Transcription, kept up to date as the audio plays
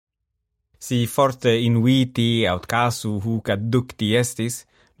si forte inviti aut casu huc adducti estis,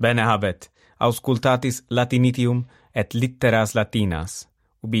 bene habet, auscultatis Latinitium et litteras latinas,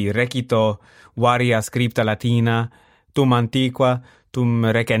 ubi recito varia scripta latina, tum antiqua, tum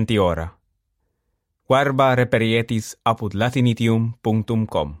recentiora. Verba reperietis apud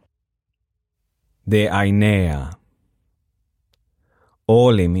latinitium.com. De Ainea.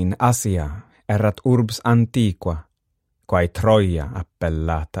 Olim in Asia erat urbs antiqua, quae Troia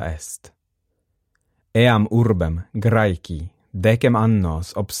appellata est. Eam urbem Graeci 10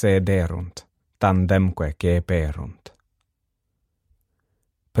 annos obsederunt, tandemque ceperunt.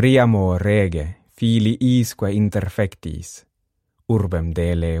 Priamo rege filiisque interfectis, urbem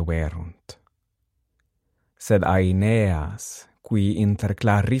deleverunt. Sed Aeneas, qui inter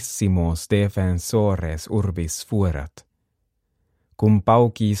clarissimos defensores urbis fuerat, cum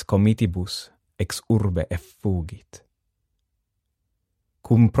paucis comitibus ex urbe effugit.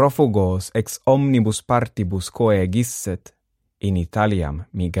 Cum profugos ex omnibus partibus coegisset, in Italiam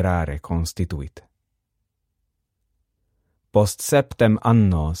migrare constituit. Post 7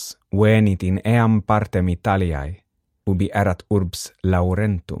 annos venit in eam partem Italiae, ubi erat urbs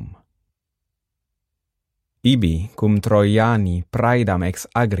Laurentum. Ibi cum Troiani praedam ex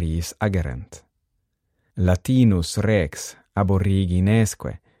agriis agerent. Latinus rex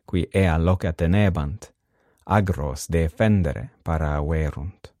aboriginesque, qui ea loca tenebant, agros defendere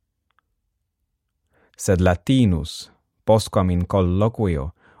paraverunt. Sed Latinus, postquam in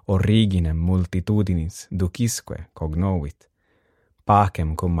colloquio originem multitudinis ducisque cognovit,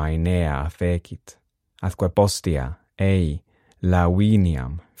 pacem cum Aenea fecit, atque postea ei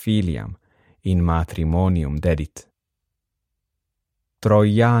Laviniam filiam in matrimonium dedit.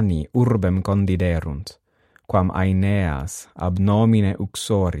 Troiani urbem condiderunt, quam Aeneas ab nomine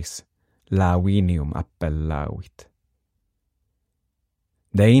uxoris Lavinium appellavit.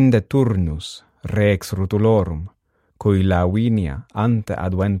 Deinde Turnus rex Rutulorum, cui Lavinia ante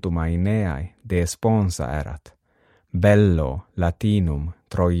adventum Aeneae desponsa erat, bello Latinum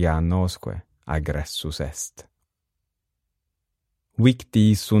Troianosque agressus est.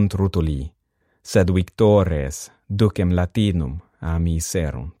 Victi sunt Rutuli, sed victores ducem Latinum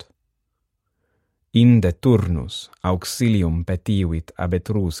amiserunt. Inde Turnus auxilium petivit ab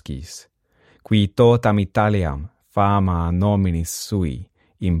Etruscis, qui totam Italiam fama nominis sui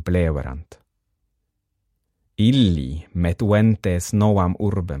impleverant. Illi metuentes novam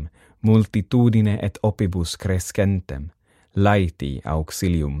urbem multitudine et opibus crescentem laeti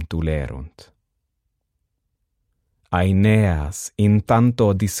auxilium tulerunt. Aeneas in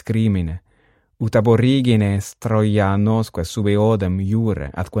tanto discrimine ut ab origines Troianosque sube odem iure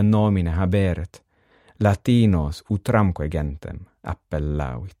atque nomine haberet, Latinos utramque gentem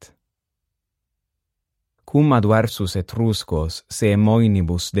appellavit. Cum adversus Etruscos se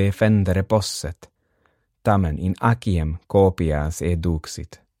moenibus defendere posset, tamen in Aciem copias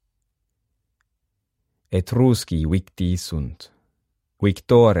eduxit. Etrusci victi sunt,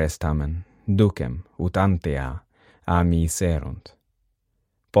 victores tamen ducem ut antea amiserunt.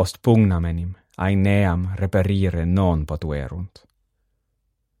 Post pugnam enim Aeneam reperire non potuerunt.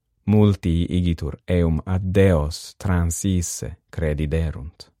 Multi igitur eum ad Deos transisse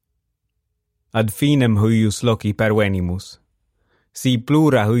crediderunt. Ad finem huius loci pervenimus. Si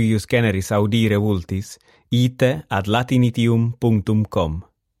plura huius generis audire vultis, ite ad latinitium.com.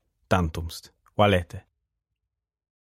 Tantumst, valete.